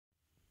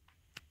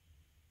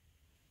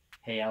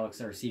Hey, Alex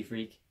RC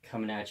Freak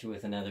coming at you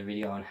with another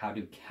video on how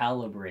to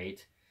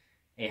calibrate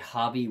a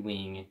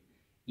hobbywing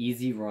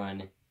easy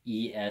run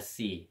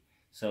ESC.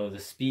 So the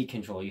speed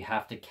control, you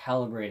have to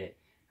calibrate it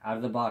out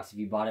of the box. If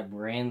you bought it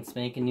brand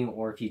spanking new,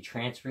 or if you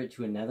transfer it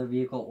to another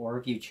vehicle, or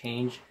if you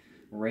change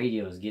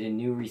radios, get a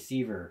new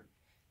receiver,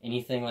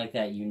 anything like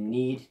that, you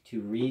need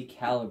to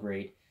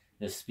recalibrate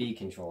the speed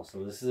control.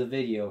 So this is a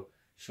video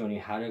showing you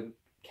how to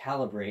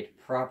calibrate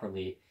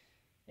properly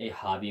a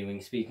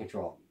hobbywing speed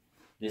control.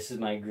 This is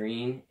my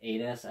green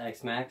 8S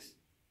X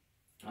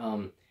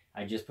MAXX.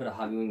 I just put a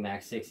hobbywing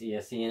Max 6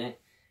 ESC in it,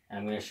 and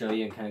I'm going to show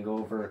you and kind of go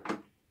over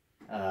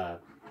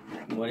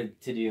what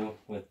to do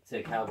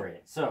to calibrate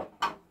it. So,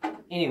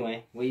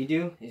 anyway, what you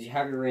do is you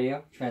have your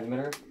radio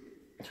transmitter,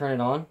 turn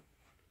it on.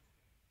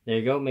 There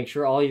you go. Make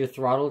sure all your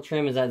throttle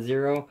trim is at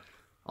 0.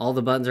 All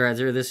the buttons are at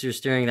 0. This is your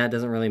steering. That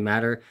doesn't really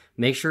matter.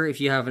 Make sure if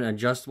you have an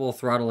adjustable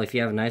throttle, if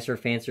you have a nicer,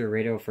 fancier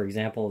radio, for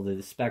example,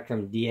 the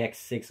Spectrum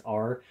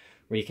DX6R,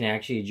 where you can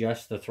actually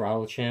adjust the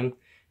throttle trim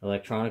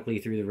electronically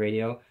through the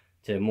radio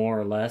to more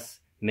or less,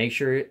 make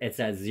sure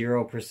it's at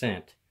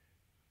 0%.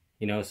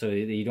 You know, so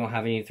you don't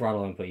have any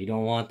throttle input. You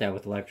don't want that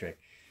with electric.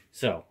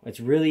 So,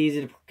 it's really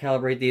easy to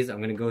calibrate these. I'm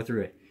going to go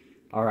through it.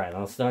 Alright,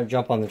 I'll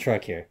jump on the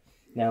truck here.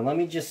 Now, let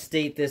me just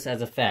state this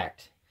as a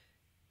fact.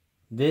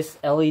 This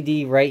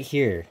LED right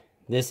here,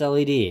 this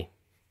LED,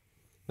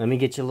 let me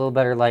get you a little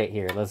better light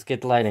here. Let's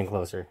get the light in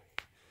closer.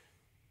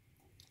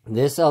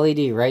 This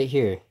LED right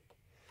here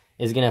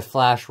is going to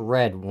flash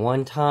red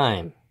one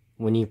time.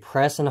 When you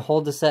press and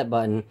hold the set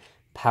button,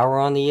 power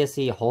on the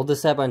ESC, hold the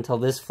set button until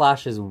this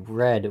flashes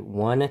red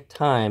one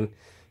time,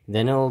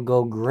 then it'll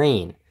go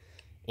green,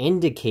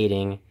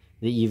 indicating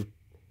that you've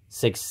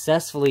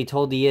successfully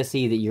told the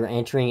ESC that you're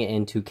entering it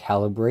into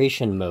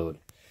calibration mode.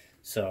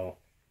 So,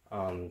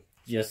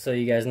 just so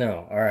you guys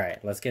know.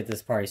 Alright, let's get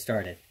this party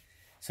started.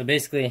 So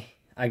basically,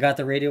 I got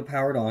the radio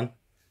powered on.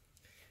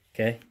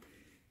 Okay.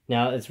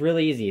 Now, it's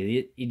really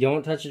easy. You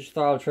don't touch the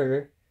throttle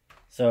trigger.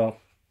 So,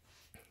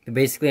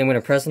 basically, I'm going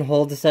to press and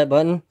hold the set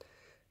button. I'm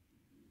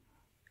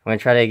going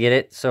to try to get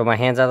it so my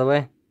hand's out of the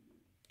way.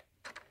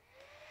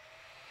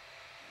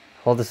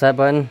 Hold the set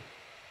button.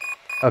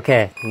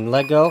 Okay, and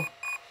let go.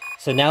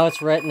 So now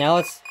it's red. Now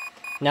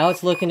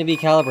it's looking to be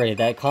calibrated.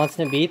 That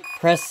constant beep.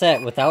 Press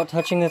set without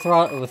touching the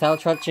throttle, without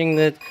touching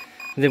this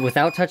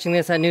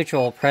at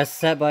neutral. Press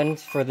set button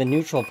for the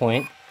neutral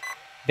point.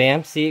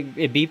 Bam. See,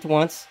 it beeped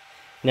once.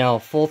 Now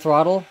full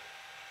throttle.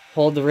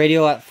 Hold the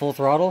radio at full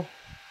throttle.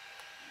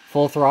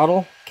 Full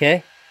throttle,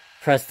 okay.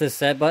 Press the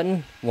set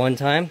button one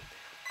time.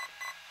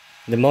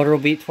 The motor will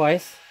beep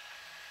twice.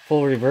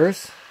 Full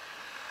reverse.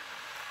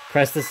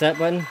 Press the set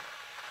button.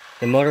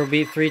 The motor will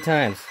beep 3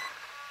 times.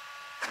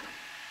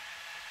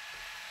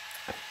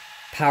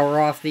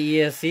 Power off the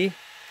ESC.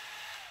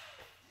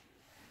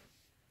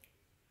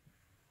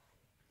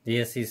 The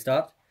ESC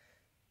stopped.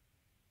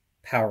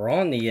 Power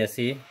on the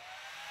ESC.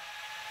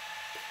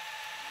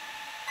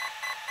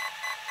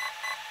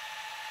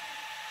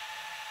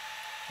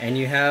 And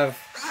you have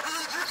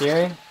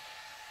steering,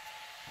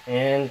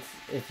 and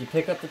if you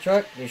pick up the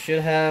truck, you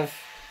should have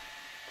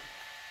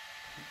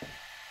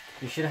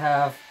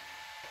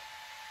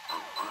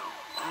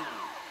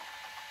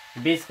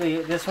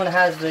basically, this one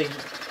has the,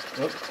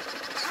 whoop.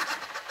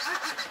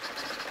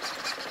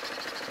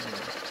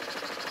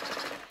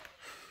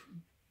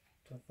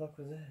 What the fuck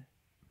was that?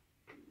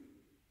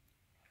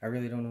 I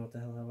really don't know what the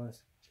hell that was.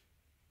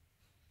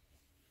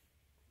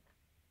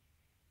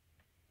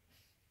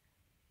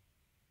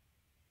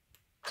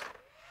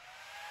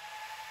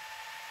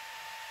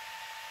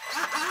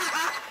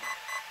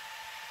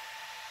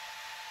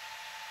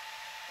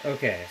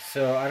 Okay,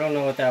 so I don't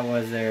know what that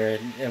was there.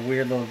 A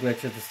weird little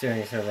glitch with the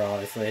steering servo,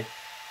 obviously.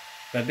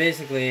 But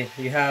basically,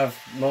 you have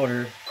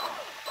motor.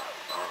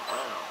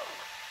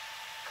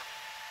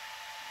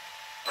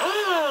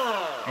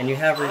 And you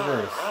have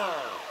reverse.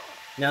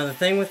 Now the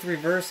thing with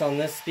reverse on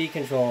this speed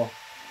control,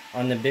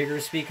 on the bigger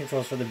speed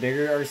controls for the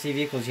bigger RC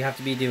vehicles, you have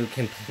to do a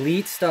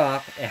complete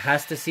stop. It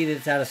has to see that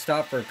it's at a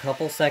stop for a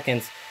couple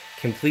seconds,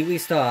 completely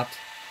stopped,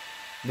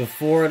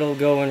 before it'll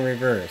go in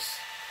reverse.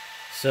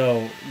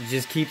 So,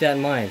 just keep that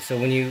in mind. So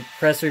when you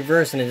press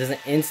reverse and it doesn't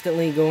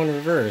instantly go in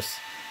reverse,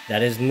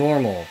 that is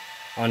normal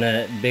on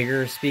a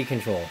bigger speed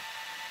control.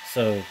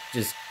 So,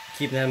 just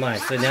keep that in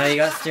mind. So now you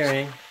got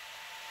steering.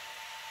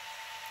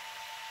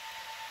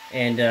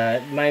 And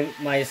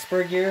my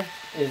spur gear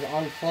is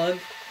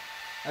unplugged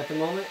at the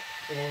moment.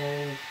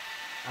 And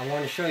I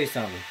want to show you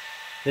something.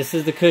 This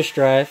is the cush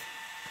drive.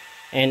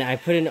 And I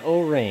put an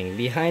O-ring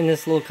behind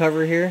this little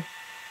cover here.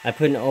 I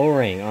put an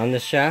O-ring on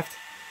this shaft.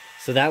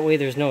 So that way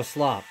there's no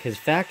slop, because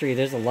factory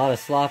there's a lot of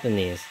slop in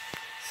these.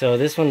 So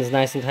this one is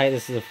nice and tight.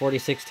 This is a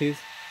 46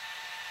 tooth.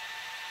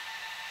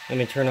 Let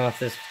me turn off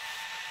this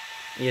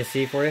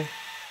ESC for you.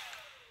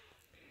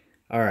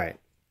 Alright,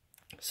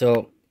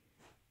 so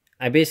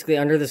I basically,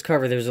 under this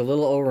cover there's a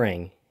little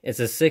O-ring. It's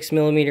a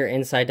 6mm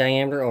inside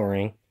diameter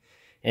O-ring.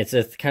 It's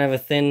a kind of a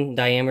thin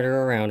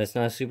diameter around. It's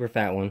not a super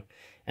fat one.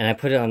 And I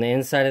put it on the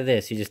inside of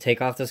this. You just take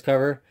off this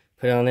cover,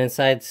 put it on the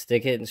inside,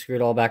 stick it, and screw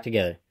it all back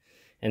together.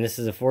 And this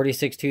is a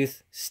 46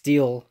 tooth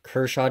steel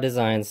Kershaw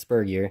design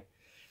spur gear.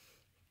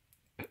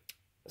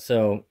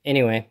 So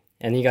anyway,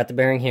 and you got the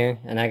bearing here,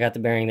 and I got the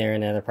bearing there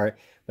in the other part,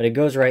 but it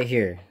goes right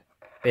here.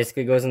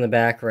 Basically goes in the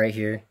back right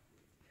here.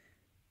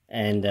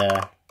 And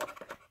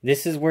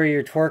this is where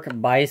your torque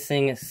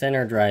biasing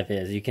center drive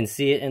is. You can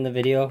see it in the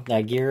video,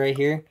 that gear right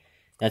here.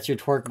 That's your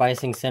torque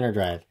biasing center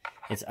drive.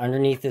 It's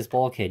underneath this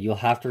bulkhead. You'll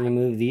have to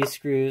remove these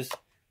screws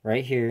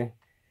right here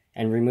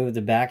and remove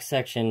the back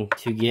section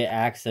to get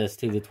access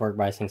to the torque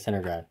biasing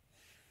center drive.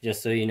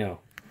 Just so you know.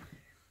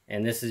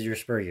 And this is your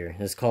spur gear.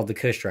 It's called the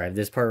cush drive.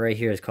 This part right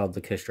here is called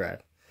the cush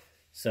drive.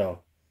 So,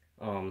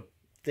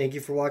 thank you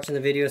for watching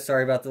the video.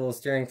 Sorry about the little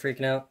steering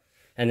freaking out.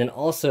 And then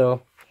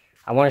also,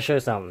 I want to show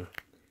something.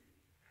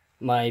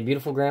 My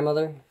beautiful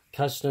grandmother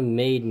custom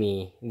made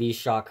me these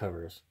shock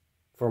covers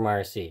for my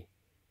RC.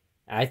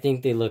 I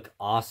think they look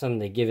awesome.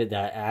 They give it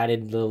that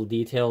added little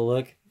detail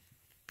look.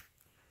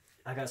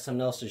 I got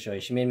something else to show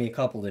you. She made me a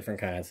couple different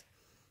kinds.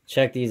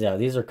 Check these out.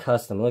 These are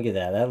custom. Look at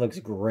that. That looks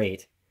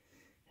great.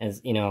 And,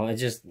 you know,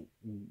 it's just,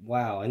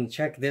 wow. And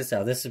check this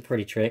out. This is a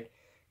pretty trick.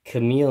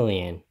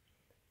 Chameleon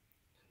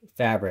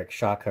fabric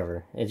shock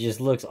cover. It just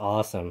looks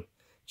awesome.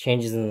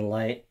 Changes in the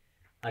light.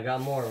 I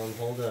got more of them.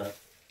 Hold up.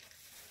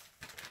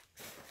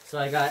 So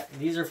I got,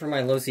 these are for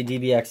my Losi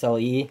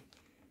DBXLE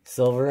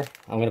silver.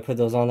 I'm going to put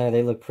those on there.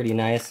 They look pretty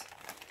nice.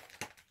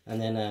 And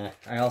then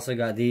I also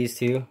got these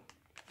too.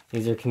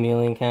 These are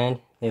chameleon kind.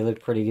 They look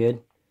pretty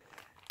good.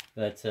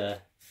 But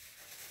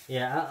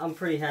yeah, I'm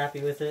pretty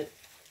happy with it.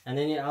 And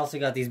then I also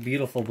got these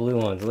beautiful blue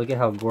ones. Look at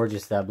how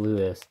gorgeous that blue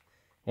is.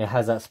 It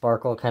has that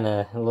sparkle, kind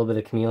of a little bit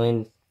of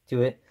chameleon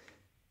to it.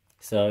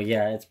 So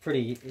yeah, it's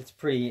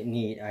pretty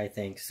neat, I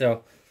think.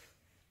 So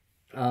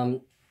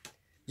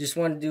just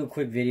wanted to do a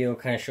quick video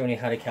kind of showing you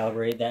how to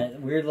calibrate.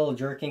 That weird little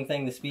jerking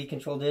thing the speed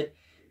control did,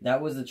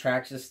 that was the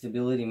Traxxas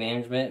stability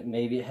management.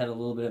 Maybe it had a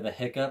little bit of a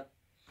hiccup,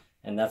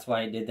 and that's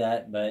why I did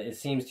that. But it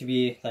seems to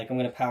be like I'm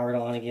going to power it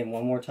on again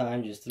one more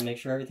time just to make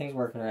sure everything's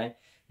working right.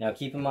 Now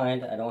keep in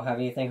mind, I don't have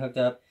anything hooked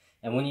up.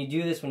 And when you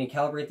do this, when you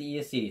calibrate the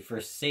ESC,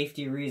 for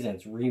safety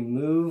reasons,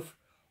 remove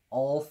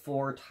all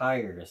 4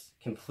 tires.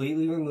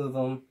 Completely remove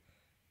them.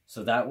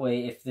 So that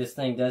way, if this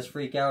thing does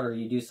freak out or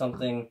you do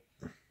something,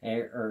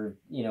 or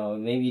you know,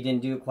 maybe you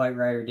didn't do it quite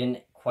right or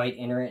didn't quite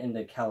enter it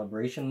into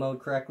calibration mode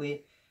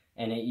correctly,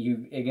 and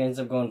it ends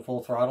up going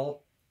full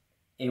throttle,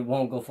 it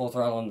won't go full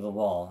throttle into the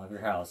wall of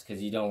your house,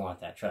 because you don't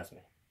want that, trust me.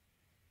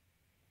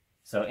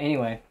 So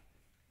anyway,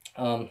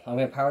 I'm going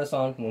to power this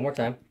on one more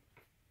time.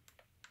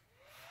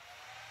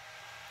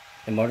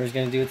 The motor's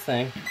going to do its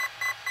thing.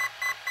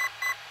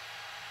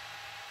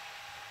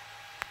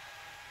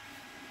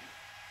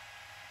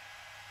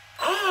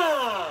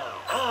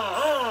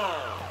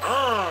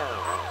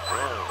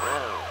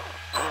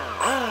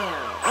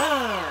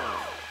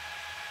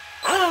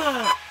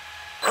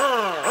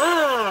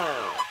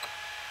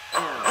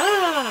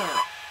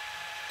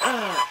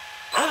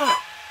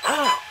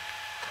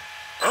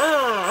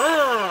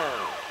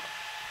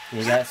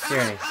 You got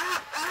steering.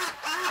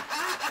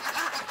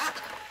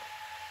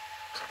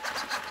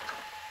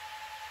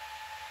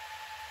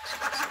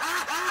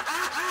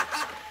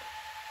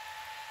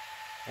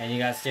 And you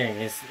got steering.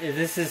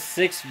 This is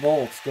 6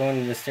 volts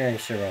going to the steering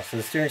servo, so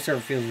the steering servo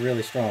feels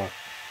really strong.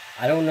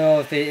 I don't know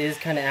if it is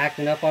kind of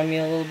acting up on me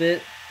a little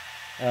bit.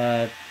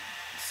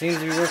 Seems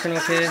to be working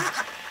okay.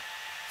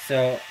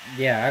 So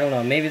yeah, I don't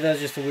know. Maybe that was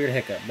just a weird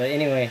hiccup. But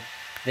anyway,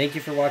 thank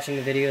you for watching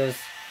the videos.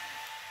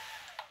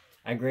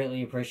 I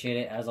greatly appreciate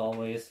it, as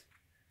always.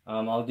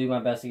 I'll do my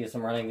best to get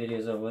some running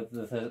videos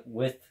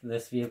with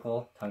this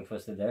vehicle. Tongue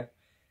twisted there.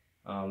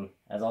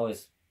 As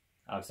always,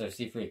 I'm so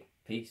Sea Freak.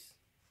 Peace.